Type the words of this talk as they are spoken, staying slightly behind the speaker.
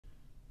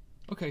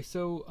Okay,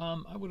 so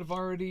I would have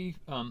already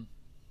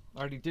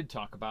did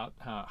talk about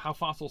how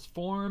fossils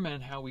form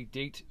and how we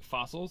date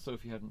fossils. So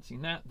if you haven't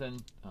seen that, then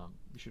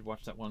you should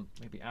watch that one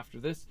maybe after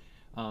this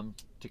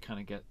to kind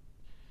of get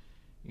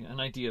an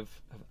idea of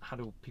how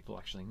do people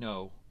actually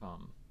know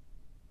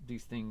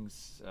these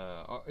things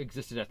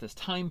existed at this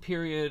time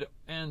period,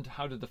 and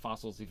how did the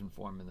fossils even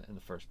form in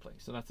the first place.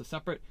 So that's a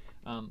separate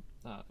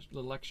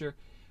little lecture.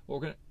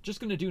 What we're just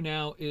going to do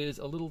now is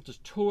a little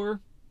just tour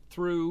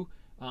through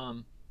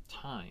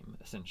time,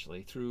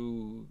 essentially,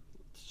 through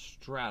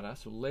strata,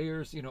 so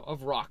layers,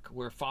 of rock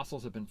where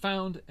fossils have been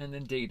found and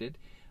then dated.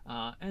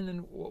 And then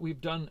what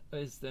we've done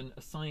is then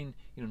assign,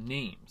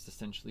 names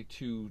essentially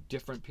to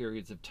different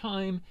periods of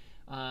time.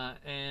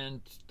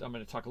 And I'm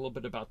going to talk a little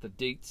bit about the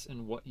dates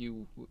and what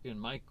you, in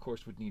my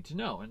course, would need to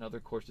know. In other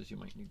courses, you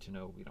might need to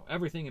know,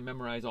 everything and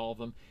memorize all of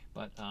them.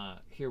 But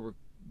here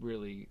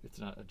it's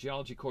not a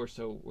geology course,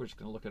 so we're just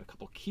going to look at a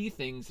couple key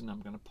things, and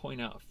I'm going to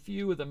point out a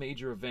few of the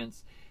major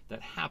events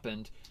that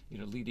happened,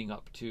 leading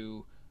up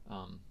to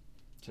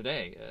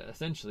today,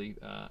 essentially,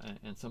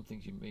 and some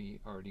things you may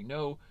already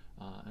know,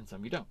 and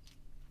some you don't.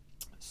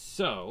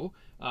 So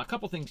a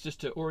couple things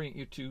just to orient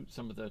you to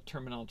some of the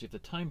terminology of the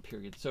time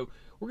period. So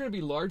we're going to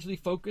be largely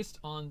focused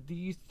on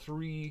these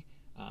three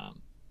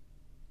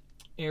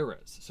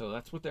eras. So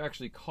that's what they're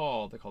actually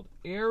called. They're called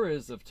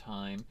eras of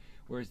time,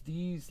 whereas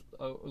these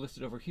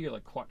listed over here,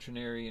 like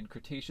Quaternary and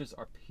Cretaceous,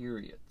 are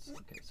periods.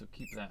 Okay, so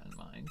keep that in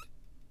mind.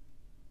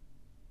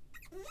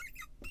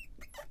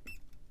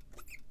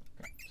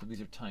 Okay, so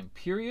these are time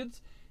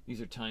periods.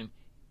 These are time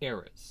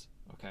eras.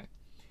 Okay.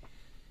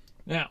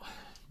 Now,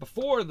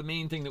 before the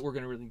main thing that we're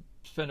going to really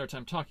spend our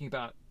time talking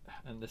about,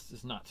 and this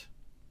is not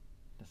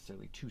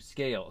necessarily to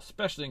scale,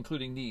 especially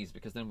including these,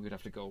 because then we would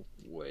have to go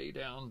way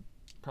down,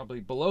 probably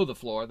below the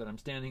floor that I'm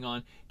standing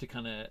on, to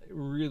kind of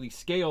really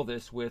scale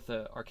this with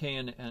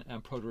Archean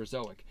and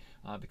Proterozoic,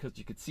 because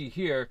you could see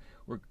here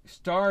we're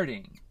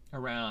starting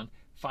around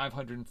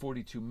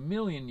 542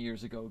 million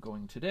years ago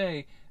going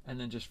today, and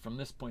then just from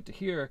this point to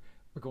here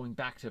we're going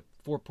back to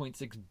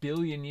 4.6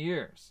 billion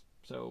years.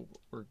 So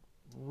we're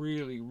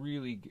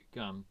really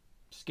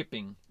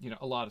skipping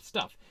a lot of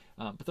stuff,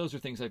 but those are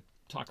things I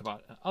talk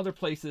about other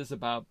places,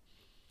 about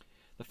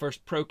the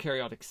first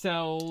prokaryotic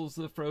cells,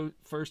 the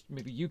first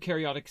maybe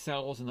eukaryotic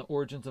cells, and the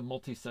origins of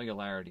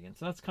multicellularity. And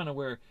so that's kind of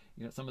where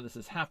some of this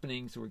is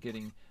happening. So we're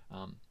getting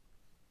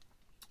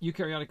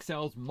eukaryotic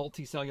cells,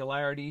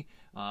 multicellularity,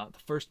 the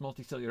first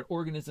multicellular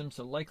organisms.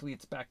 So likely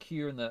it's back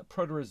here in the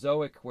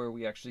Proterozoic where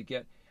we actually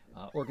get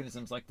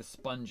organisms like the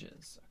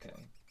sponges. Okay.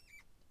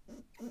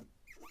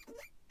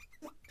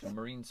 So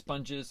marine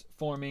sponges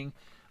forming,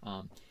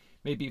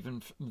 maybe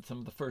even some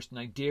of the first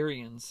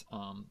cnidarians,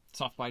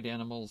 soft-bodied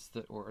animals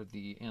that are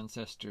the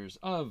ancestors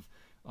of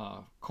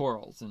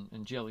corals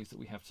and jellies that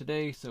we have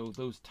today. So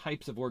those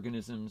types of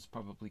organisms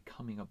probably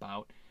coming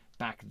about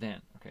back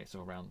then. Okay, so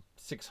around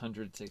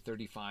 600, say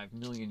 35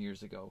 million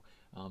years ago.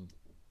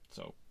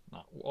 So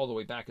not all the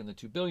way back in the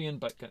 2 billion,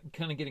 but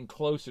kind of getting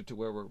closer to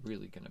where we're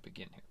really going to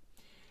begin here.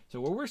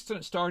 So where we're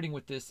starting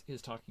with this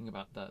is talking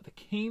about the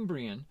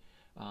Cambrian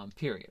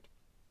period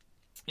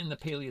in the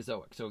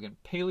Paleozoic. So again,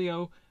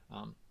 paleo,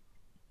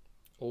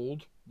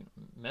 old,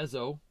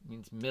 meso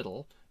means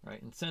middle,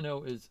 right? And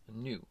ceno is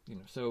new,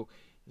 so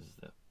this is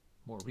the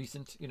more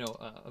recent,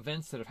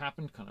 events that have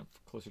happened kind of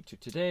closer to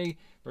today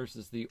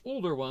versus the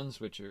older ones,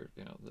 which are,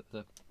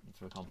 that's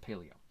what we call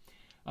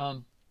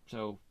paleo.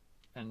 So,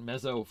 and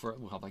meso,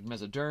 we'll have like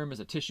mesoderm as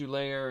a tissue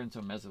layer, and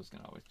so meso is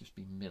going to always just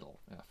be middle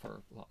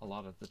for a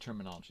lot of the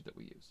terminology that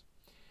we use.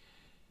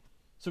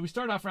 So we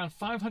start off around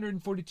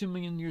 542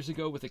 million years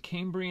ago with the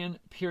Cambrian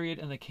period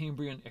and the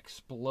Cambrian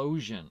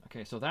explosion.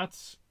 Okay, so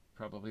that's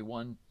probably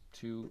one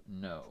to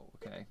know.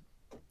 Okay,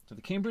 so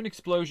the Cambrian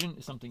explosion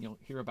is something you'll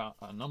hear about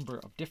a number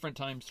of different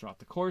times throughout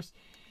the course.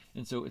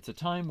 And so it's a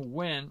time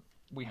when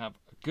we have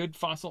good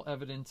fossil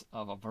evidence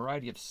of a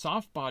variety of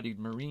soft-bodied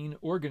marine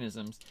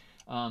organisms,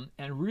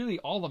 and really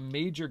all the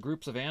major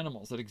groups of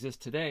animals that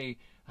exist today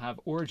have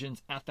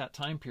origins at that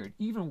time period.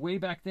 Even way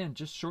back then,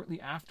 just shortly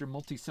after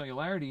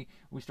multicellularity,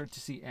 we start to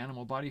see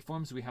animal body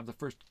forms. We have the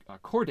first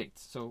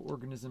chordates, so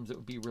organisms that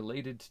would be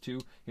related to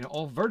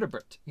all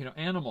vertebrate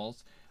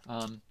animals,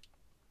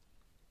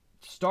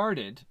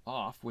 started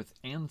off with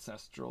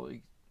ancestral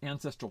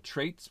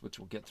traits, which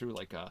we'll get through,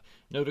 like a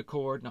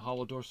notochord and a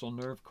holodorsal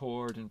nerve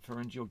cord and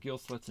pharyngeal gill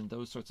slits and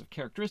those sorts of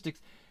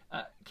characteristics,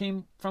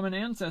 came from an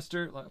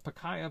ancestor, like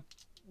Pacaya,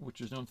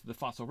 which is known through the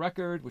fossil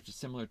record, which is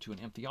similar to an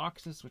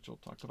Amphioxus, which we'll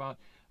talk about.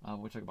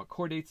 We'll talk about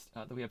chordates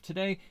that we have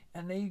today,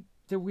 and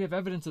we have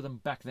evidence of them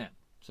back then,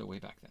 so way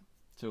back then.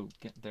 So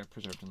they're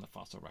preserved in the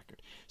fossil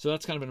record. So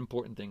that's kind of an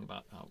important thing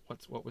about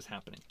what was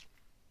happening.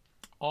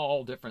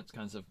 All different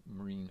kinds of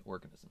marine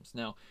organisms.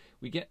 Now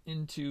we get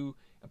into,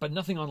 but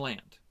nothing on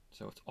land,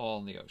 so it's all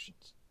in the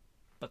oceans.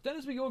 But then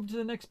as we go over to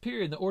the next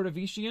period, the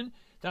Ordovician,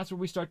 that's where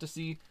we start to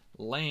see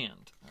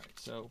land. All right,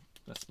 so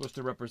that's supposed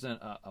to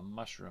represent a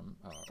mushroom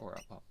or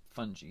a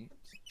fungi.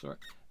 Sorry.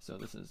 So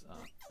this is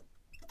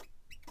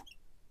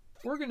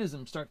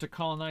organisms start to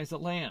colonize the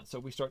land. So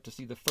we start to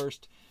see the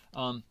first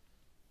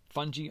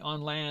fungi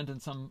on land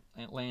and some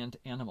land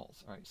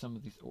animals. All right, some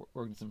of these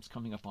organisms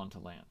coming up onto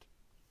land.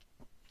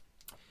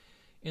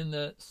 In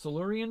the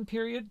Silurian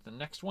period, the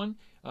next one,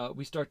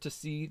 we start to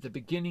see the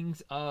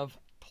beginnings of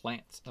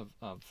plants, of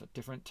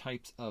different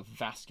types of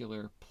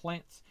vascular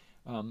plants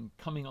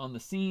coming on the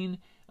scene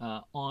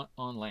on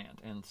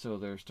land. And so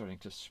they're starting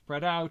to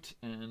spread out,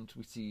 and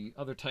we see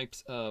other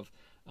types of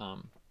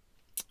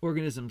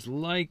organisms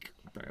like,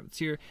 it's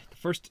here, the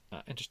first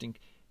interesting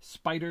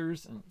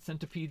spiders and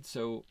centipedes,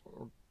 so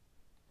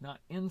not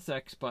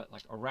insects, but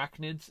like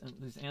arachnids and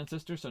these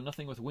ancestors, so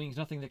nothing with wings,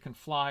 nothing that can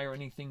fly or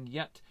anything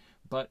yet,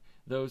 but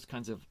those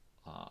kinds of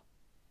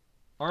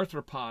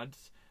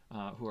arthropods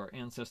who are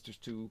ancestors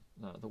to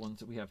the ones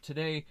that we have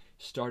today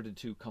started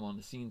to come on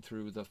the scene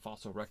through the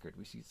fossil record.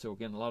 We see, so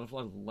again, a lot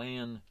of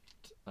land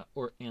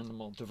or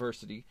animal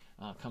diversity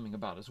coming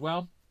about as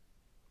well.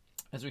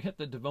 As we hit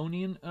the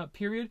Devonian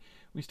period,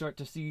 we start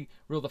to see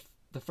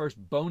the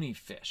first bony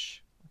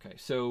fish. Okay,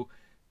 so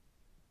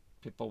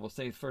people will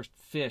say first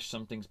fish,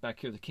 some things back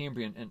here, the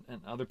Cambrian,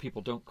 and other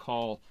people don't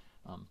call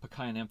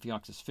Pacai and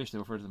Amphioxus fish. They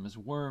refer to them as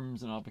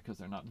worms and all because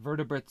they're not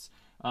vertebrates.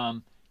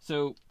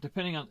 So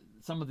depending on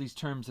some of these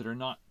terms that are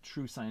not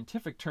true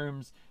scientific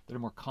terms, that are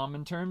more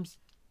common terms,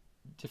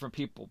 different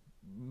people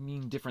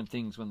mean different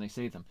things when they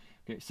say them.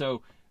 Okay,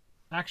 so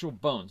actual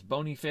bones,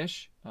 bony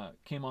fish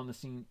came on the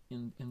scene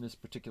in this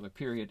particular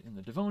period in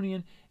the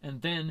Devonian,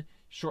 and then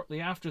shortly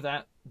after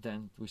that,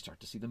 then we start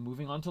to see them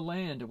moving onto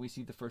land, and we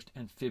see the first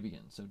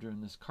amphibians. So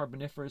during this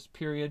Carboniferous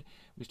period,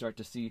 we start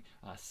to see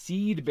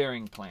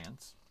seed-bearing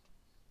plants,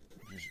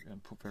 which is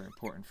very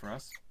important for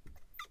us,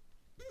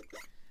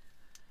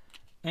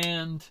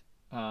 and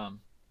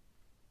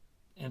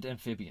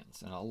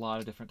amphibians, and a lot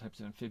of different types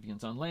of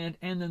amphibians on land,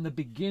 and then the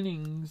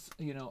beginnings,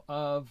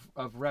 of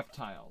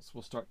reptiles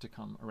will start to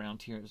come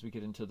around here as we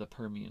get into the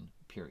Permian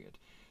period.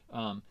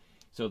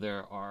 So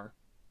there are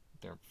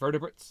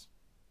vertebrates,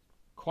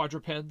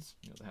 quadrupeds.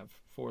 They have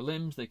 4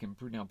 limbs. They can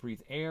now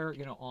breathe air,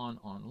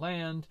 on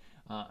land,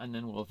 and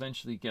then we'll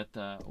eventually get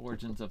the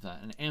origins of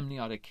an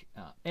amniotic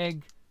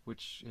egg,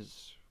 which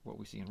is what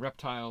we see in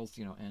reptiles,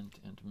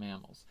 and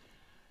mammals.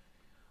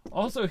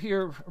 Also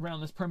here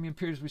around this Permian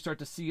period, we start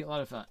to see a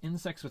lot of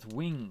insects with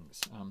wings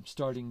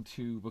starting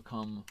to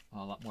become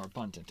a lot more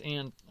abundant.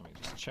 And let me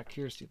just check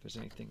here, see if there's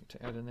anything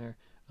to add in there.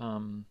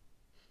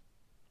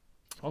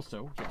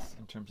 Also, yes,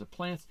 in terms of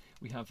plants,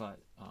 we have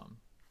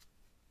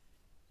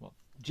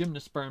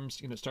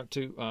gymnosperms, start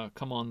to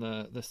come on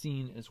the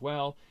scene as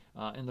well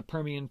in the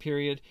Permian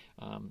period.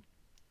 And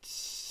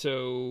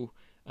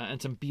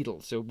some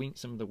beetles, so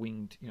some of the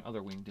winged,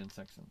 other winged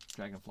insects and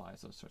dragonflies,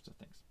 those sorts of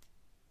things.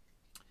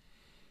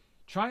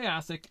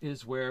 Triassic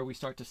is where we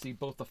start to see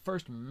both the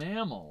first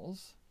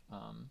mammals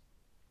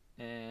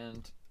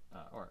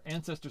or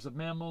ancestors of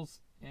mammals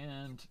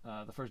and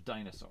the first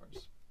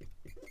dinosaurs.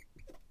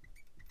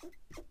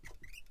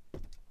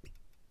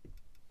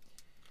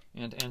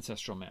 And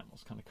ancestral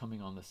mammals kind of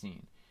coming on the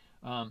scene.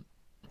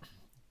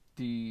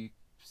 The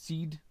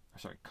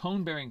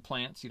cone-bearing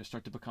plants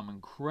start to become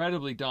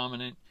incredibly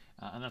dominant,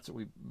 and that's what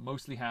we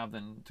mostly have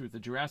then through the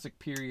Jurassic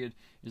period,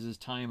 is this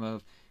time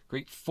of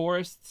great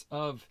forests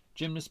of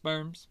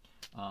gymnosperms,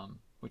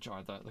 which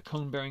are the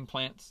cone-bearing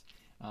plants,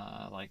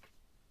 like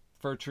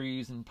fir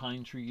trees and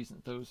pine trees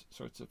and those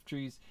sorts of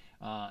trees,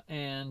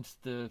 and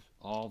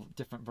all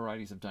different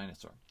varieties of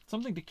dinosaur.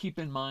 Something to keep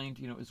in mind,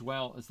 as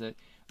well, is that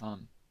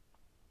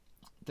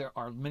there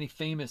are many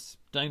famous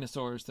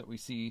dinosaurs that we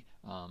see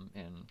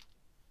in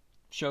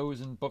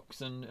shows and books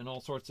and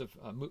all sorts of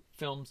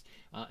films,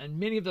 and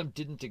many of them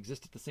didn't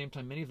exist at the same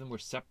time. Many of them were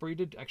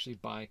separated actually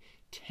by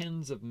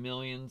tens of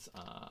millions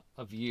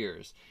of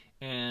years.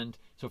 And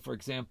so, for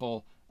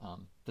example,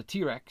 the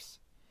T-Rex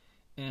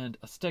and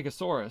a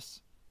Stegosaurus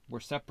were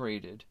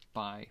separated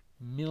by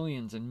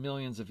millions and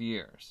millions of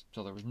years.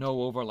 So there was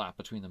no overlap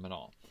between them at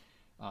all.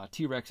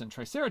 T-Rex and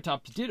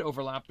Triceratops did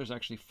overlap. There's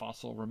actually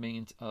fossil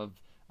remains of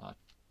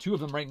 2 of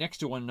them right next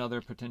to one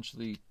another,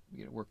 potentially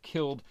were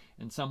killed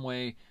in some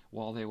way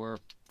while they were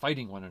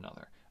fighting one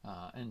another.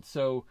 And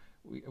so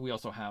we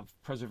also have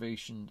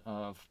preservation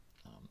of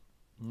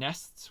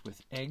nests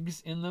with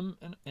eggs in them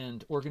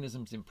and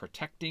organisms in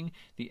protecting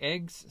the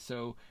eggs.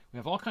 So we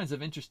have all kinds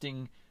of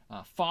interesting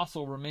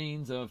fossil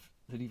remains that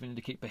even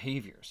indicate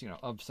behaviors,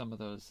 of some of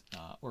those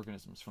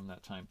organisms from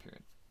that time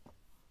period.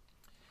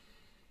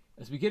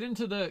 As we get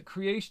into the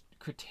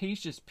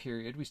Cretaceous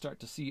period, we start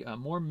to see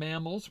more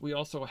mammals. We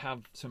also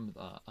have some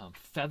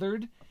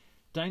feathered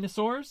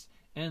dinosaurs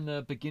and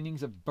the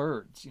beginnings of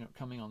birds,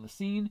 coming on the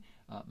scene.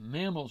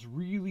 Mammals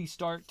really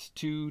start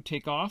to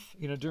take off,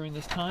 during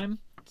this time.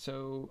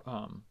 So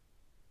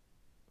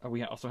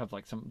we also have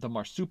the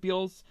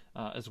marsupials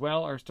as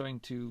well are starting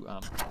to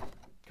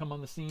come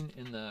on the scene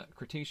in the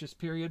Cretaceous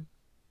period.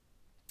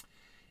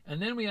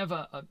 And then we have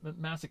a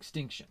mass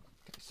extinction.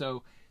 Okay,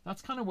 so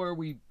that's kind of where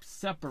we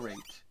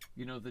separate,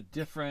 the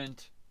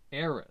different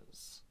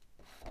eras.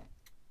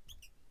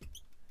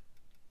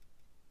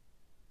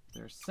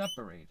 They're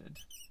separated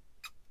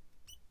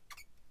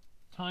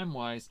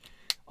time-wise,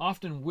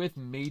 often with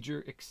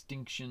major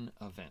extinction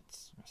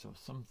events. So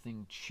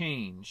something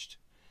changed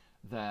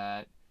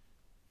that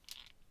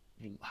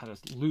had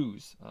us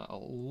lose a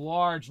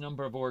large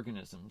number of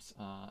organisms,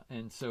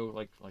 and so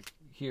like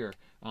here,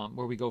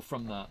 where we go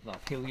from the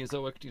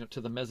Paleozoic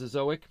to the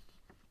Mesozoic,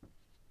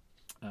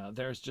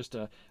 there's just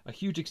a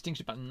huge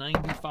extinction, about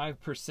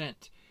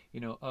 95%,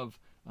 of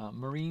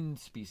marine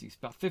species,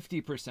 about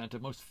 50%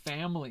 of most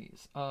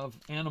families of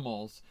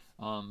animals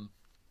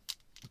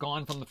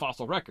gone from the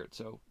fossil record.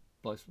 So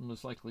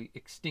most likely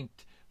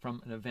extinct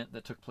from an event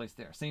that took place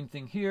there. Same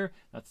thing here.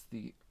 That's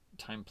the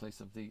time place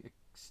of the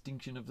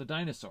extinction of the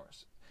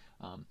dinosaurs,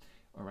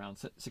 around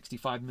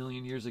 65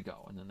 million years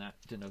ago, and then that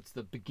denotes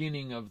the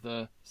beginning of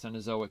the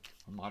Cenozoic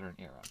modern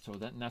era. So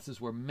this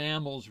is where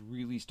mammals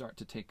really start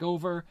to take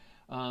over.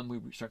 We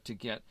start to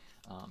get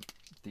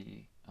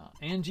the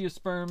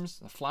angiosperms,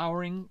 the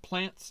flowering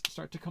plants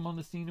start to come on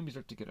the scene, and we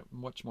start to get a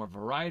much more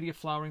variety of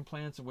flowering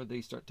plants, and where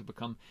they start to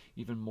become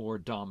even more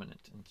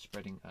dominant in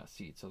spreading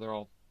seeds.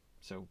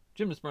 So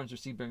gymnosperms are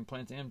seed-bearing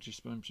plants,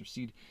 angiosperms are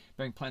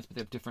seed-bearing plants, but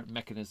they have different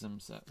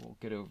mechanisms that we'll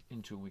get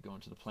into when we go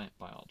into the plant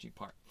biology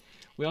part.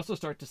 We also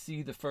start to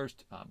see the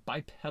first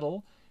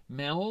bipedal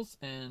mammals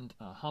and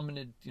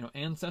hominid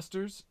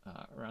ancestors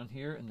around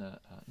here in the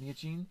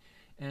Neogene.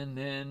 And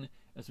then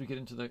as we get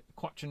into the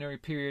Quaternary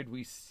period,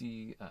 we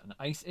see an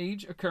ice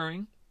age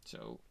occurring.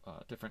 So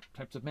different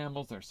types of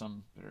mammals. There are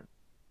some that are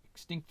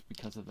extinct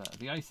because of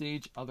the ice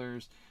age,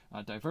 others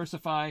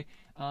diversify,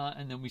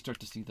 and then we start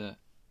to see the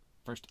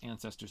first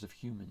ancestors of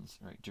humans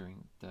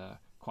during the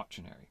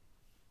Quaternary.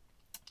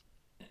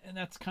 And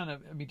that's kind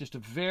of, just a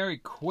very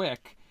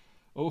quick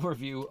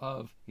overview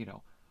of,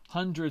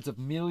 hundreds of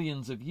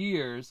millions of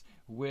years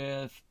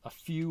with a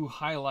few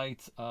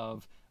highlights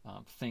of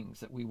things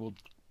that we will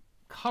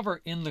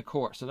cover in the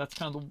course. So that's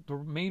kind of the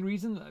main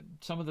reason that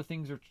some of the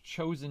things are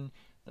chosen,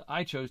 that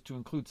I chose to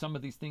include some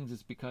of these things,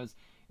 is because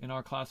in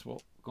our class we're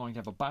going to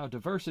have a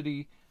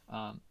biodiversity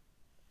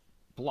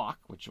block,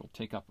 which will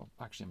take up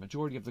actually a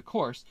majority of the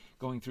course,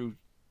 going through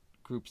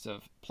groups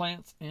of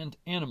plants and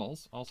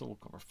animals. Also we'll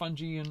cover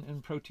fungi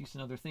and protists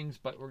and other things,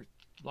 but we're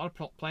a lot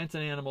of plants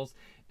and animals,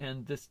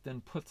 and this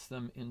then puts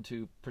them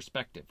into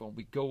perspective. When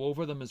we go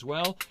over them as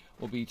well,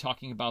 we'll be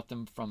talking about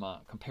them from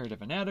a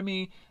comparative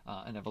anatomy,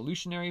 an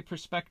evolutionary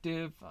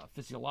perspective, a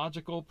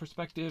physiological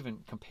perspective,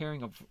 and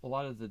comparing of a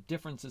lot of the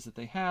differences that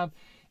they have.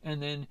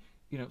 And then,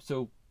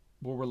 so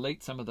we'll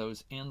relate some of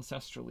those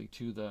ancestrally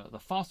to the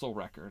fossil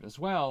record as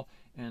well,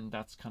 and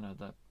that's kind of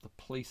the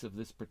place of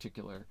this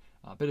particular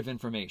bit of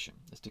information,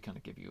 is to kind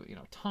of give you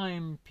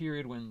time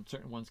period when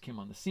certain ones came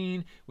on the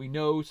scene. We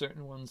know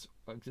certain ones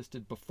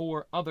existed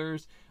before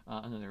others,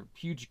 and then there are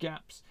huge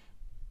gaps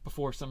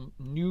before some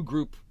new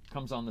group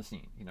comes on the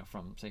scene,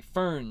 from say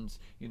ferns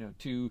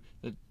to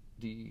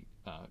the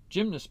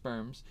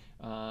gymnosperms,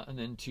 and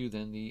then to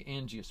the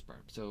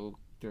angiosperms. So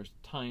there's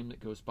time that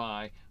goes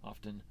by,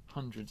 often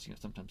hundreds,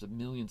 sometimes of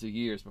millions of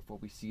years, before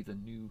we see the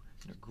new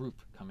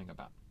group coming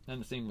about. And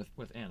the same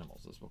with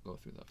animals, as we'll go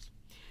through those.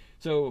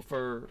 So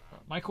for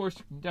my course,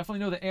 you definitely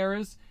know the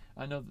eras.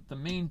 I know that the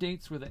main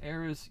dates where the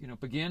eras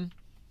begin,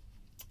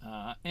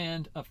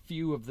 and a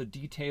few of the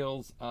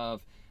details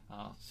of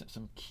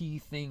some key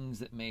things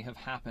that may have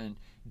happened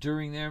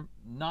during there,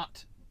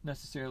 not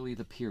necessarily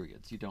the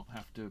periods. You don't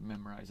have to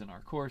memorize in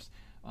our course.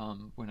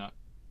 We're not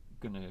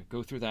going to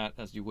go through that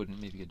as you would in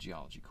maybe a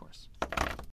geology course.